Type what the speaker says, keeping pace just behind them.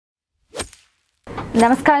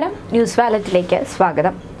നമസ്കാരം, ന്യൂസ് വാലറ്റിലേക്ക്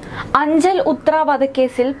സ്വാഗതം. അഞ്ചൽ ഉത്ര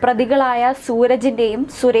വധക്കേസിൽ പ്രതികളായ സൂരജിന്റെയും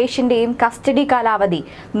സുരേഷിന്റെയും കസ്റ്റഡി കാലാവധി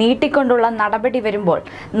നീട്ടിക്കൊണ്ടുള്ള നടപടി വരുമ്പോൾ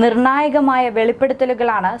നിർണായകമായ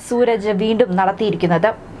വെളിപ്പെടുത്തലുകളാണ് സൂരജ് വീണ്ടും നടത്തിയിരിക്കുന്നത്.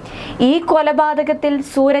 ഈ കൊലപാതകത്തിൽ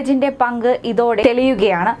സൂരജിന്റെ പങ്ക് ഇതോടെ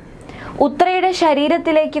തെളിയുകയാണ്. ഉത്രയുടെ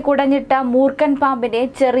ശരീരത്തിലേക്ക് കുടഞ്ഞിട്ട മൂർഖൻ പാമ്പിനെ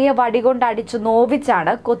ചെറിയ വടികൊണ്ട് അടിച്ചു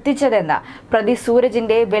നോവിച്ചാണ് കൊത്തിച്ചതെന്ന് പ്രതി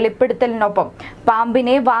സൂരജിന്റെ വെളിപ്പെടുത്തലിനൊപ്പം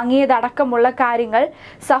പാമ്പിനെ വാങ്ങിയതടക്കമുള്ള കാര്യങ്ങൾ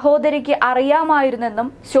സഹോദരിക്ക് അറിയാമായിരുന്നെന്നും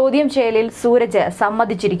ചോദ്യം ചെയ്യലിൽ സൂരജ്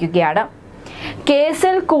സമ്മതിച്ചിരിക്കുകയാണ്.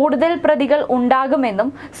 കേസിൽ കൂടുതൽ പ്രതികൾ ഉണ്ടാകുമെന്നും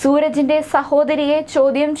സൂരജിന്റെ സഹോദരിയെ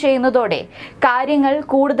ചോദ്യം ചെയ്യുന്നതോടെ കാര്യങ്ങൾ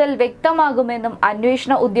കൂടുതൽ വ്യക്തമാകുമെന്നും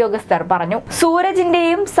അന്വേഷണ ഉദ്യോഗസ്ഥർ പറഞ്ഞു.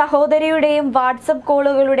 സൂരജിന്റെയും സഹോദരിയുടെയും വാട്സപ്പ്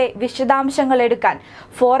കോളുകളുടെ വിശദാംശങ്ങൾ എടുക്കാൻ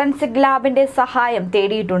ഫോറൻസിക് ലാബിന്റെ സഹായം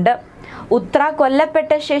തേടിയിട്ടുണ്ട്. ഉത്ര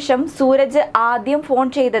കൊല്ലപ്പെട്ട ശേഷം സൂരജ് ആദ്യം ഫോൺ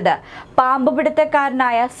ചെയ്തത് പാമ്പ്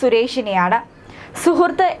പിടുത്തക്കാരനായ സുരേഷിനെയാണ്.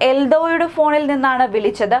 സുഹൃത്ത് എൽദോയുടെ ഫോണിൽ നിന്നാണ്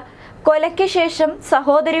വിളിച്ചത്. കൊലയ്ക്ക് ശേഷം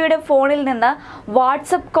സഹോദരിയുടെ ഫോണിൽ നിന്ന്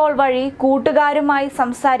വാട്സപ്പ് കോൾ വഴി കൂട്ടുകാരുമായി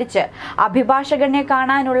സംസാരിച്ച് അഭിഭാഷകനെ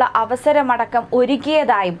കാണാനുള്ള അവസരമടക്കം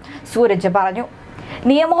ഒരുക്കിയതായും സൂരജ് പറഞ്ഞു.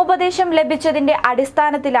 നിയമോപദേശം ലഭിച്ചതിന്റെ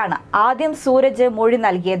അടിസ്ഥാനത്തിലാണ് ആദ്യം സൂരജ് മൊഴി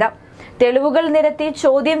നൽകിയത്. തെളിവുകൾ നിരത്തി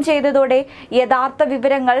ചോദ്യം ചെയ്തതോടെ യഥാർത്ഥ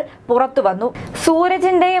വിവരങ്ങൾ പുറത്തുവന്നു.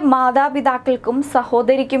 സൂരജിന്റെ മാതാപിതാക്കൾക്കും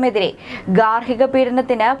സഹോദരിക്കുമെതിരെ ഗാർഹിക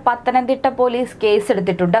പീഡനത്തിന് പത്തനംതിട്ട പോലീസ്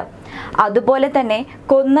കേസെടുത്തിട്ടുണ്ട്. അതുപോലെ തന്നെ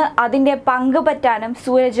കൊന്ന് അതിന്റെ പങ്ക് പറ്റാനും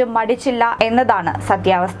സൂരജ് മടിച്ചില്ല എന്നതാണ്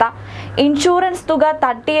സത്യാവസ്ഥ. ഇൻഷുറൻസ് തുക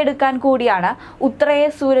തട്ടിയെടുക്കാൻ കൂടിയാണ് ഉത്രയെ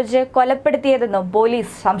സൂരജ് കൊലപ്പെടുത്തിയതെന്നും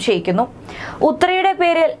പോലീസ് സംശയിക്കുന്നു. ഉത്രയുടെ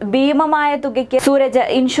പേരിൽ ഭീമമായ തുകയ്ക്ക് സൂരജ്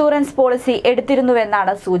ഇൻഷുറൻസ് പോളിസി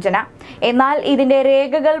എടുത്തിരുന്നുവെന്നാണ് സൂചന. എന്നാൽ ഇതിന്റെ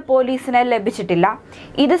രേഖകൾ പോലീസിന് ലഭിച്ചിട്ടില്ല.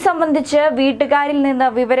 ഇത് സംബന്ധിച്ച് വീട്ടുകാരിൽ നിന്ന്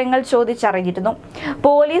വിവരങ്ങൾ ചോദിച്ചറിഞ്ഞിരുന്നു.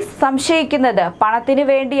 പോലീസ് സംശയിക്കുന്നത് പണത്തിനു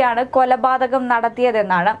വേണ്ടിയാണ് കൊലപാതകം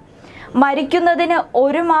നടത്തിയതെന്നാണ്. മരിക്കുന്നതിന്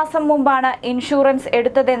 1 മാസം മുമ്പാണ് ഇൻഷുറൻസ്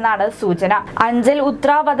എടുത്തതെന്നാണ് സൂചന. അഞ്ചൽ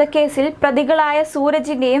ഉത്ര വധക്കേസിൽ പ്രതികളായ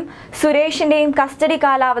സൂരജിന്റെയും സുരേഷിന്റെയും കസ്റ്റഡി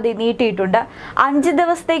കാലാവധി നീട്ടിയിട്ടുണ്ട്. 5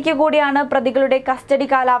 ദിവസത്തേക്ക് കൂടിയാണ് പ്രതികളുടെ കസ്റ്റഡി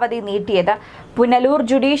കാലാവധി നീട്ടിയത്. Punalur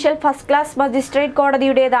judicial first class magistrate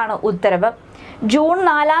കോടതിയുടേതാണ് ഉത്തരവ്. ജൂൺ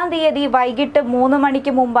 4-ാം തീയതി വൈകിട്ട് 3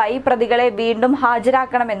 മണിക്ക് മുമ്പായി പ്രതികളെ വീണ്ടും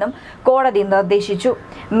ഹാജരാക്കണമെന്നും കോടതി നിർദ്ദേശിച്ചു.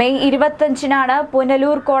 മെയ് 25-നാണ്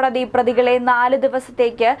പുനലൂർ കോടതി പ്രതികളെ 4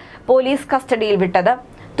 ദിവസത്തേക്ക് പോലീസ് കസ്റ്റഡിയിൽ വിട്ടത്.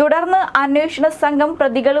 തുടർന്ന് അന്വേഷണ സംഘം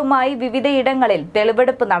പ്രതികളുമായി വിവിധയിടങ്ങളിൽ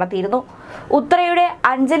തെളിവെടുപ്പ് നടത്തിയിരുന്നു. ഉത്രയുടെ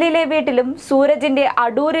അഞ്ചലിലെ വീട്ടിലും സൂരജിന്റെ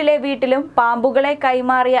അടൂരിലെ വീട്ടിലും പാമ്പുകളെ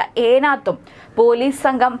കൈമാറിയ ഏനാത്തും പോലീസ്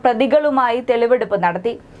സംഘം പ്രതികളുമായി തെളിവെടുപ്പ്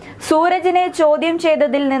നടത്തി. സൂരജിനെ ചോദ്യം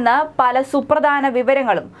ചെയ്തതിൽ നിന്ന് പല സുപ്രധാന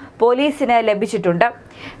വിവരങ്ങളും പോലീസിന് ലഭിച്ചിട്ടുണ്ട്.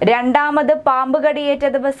 2ാമത് പാമ്പ് കടിയേറ്റ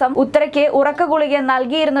ദിവസം ഉത്രയ്ക്ക് ഉറക്കഗുളിക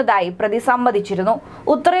നൽകിയിരുന്നതായി പ്രതി സമ്മതിച്ചിരുന്നു.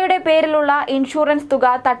 ഉത്രയുടെ പേരിലുള്ള ഇൻഷുറൻസ്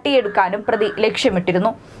തുക തട്ടിയെടുക്കാനും പ്രതി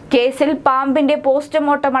ലക്ഷ്യമിട്ടിരുന്നു. കേസിൽ പാമ്പിന്റെ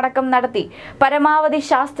പോസ്റ്റ്മോർട്ടം അടക്കം നടത്തി പരമാവധി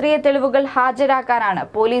ശാസ്ത്രീയ തെളിവുകൾ ഹാജരാക്കാനാണ്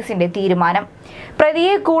പോലീസിന്റെ തീരുമാനം.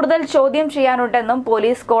 പ്രതിയെ കൂടുതൽ ചോദ്യം ചെയ്യാനുണ്ടെന്നും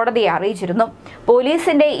പോലീസ് കോടതിയെ അറിയിച്ചിരുന്നു.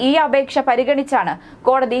 പോലീസിന്റെ ഈ അപേക്ഷ പരിഗണിച്ചാണ്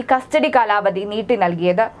കോടതി കസ്റ്റഡി കാലാവധി നീട്ടി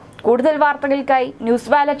നൽകിയത്. കൂടുതൽ വാർത്തകൾക്കായി ന്യൂസ്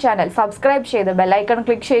വാലറ്റ് ചാനൽ സബ്സ്ക്രൈബ് ചെയ്ത് ബെല്ലൈക്കൺ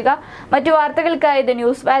ക്ലിക്ക് ചെയ്യുക. മറ്റു വാർത്തകൾക്കായി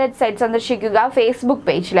ന്യൂസ് വാലറ്റ് സൈറ്റ് സന്ദർശിക്കുക. ഫേസ്ബുക്ക്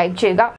പേജ് ലൈക്ക് ചെയ്യുക.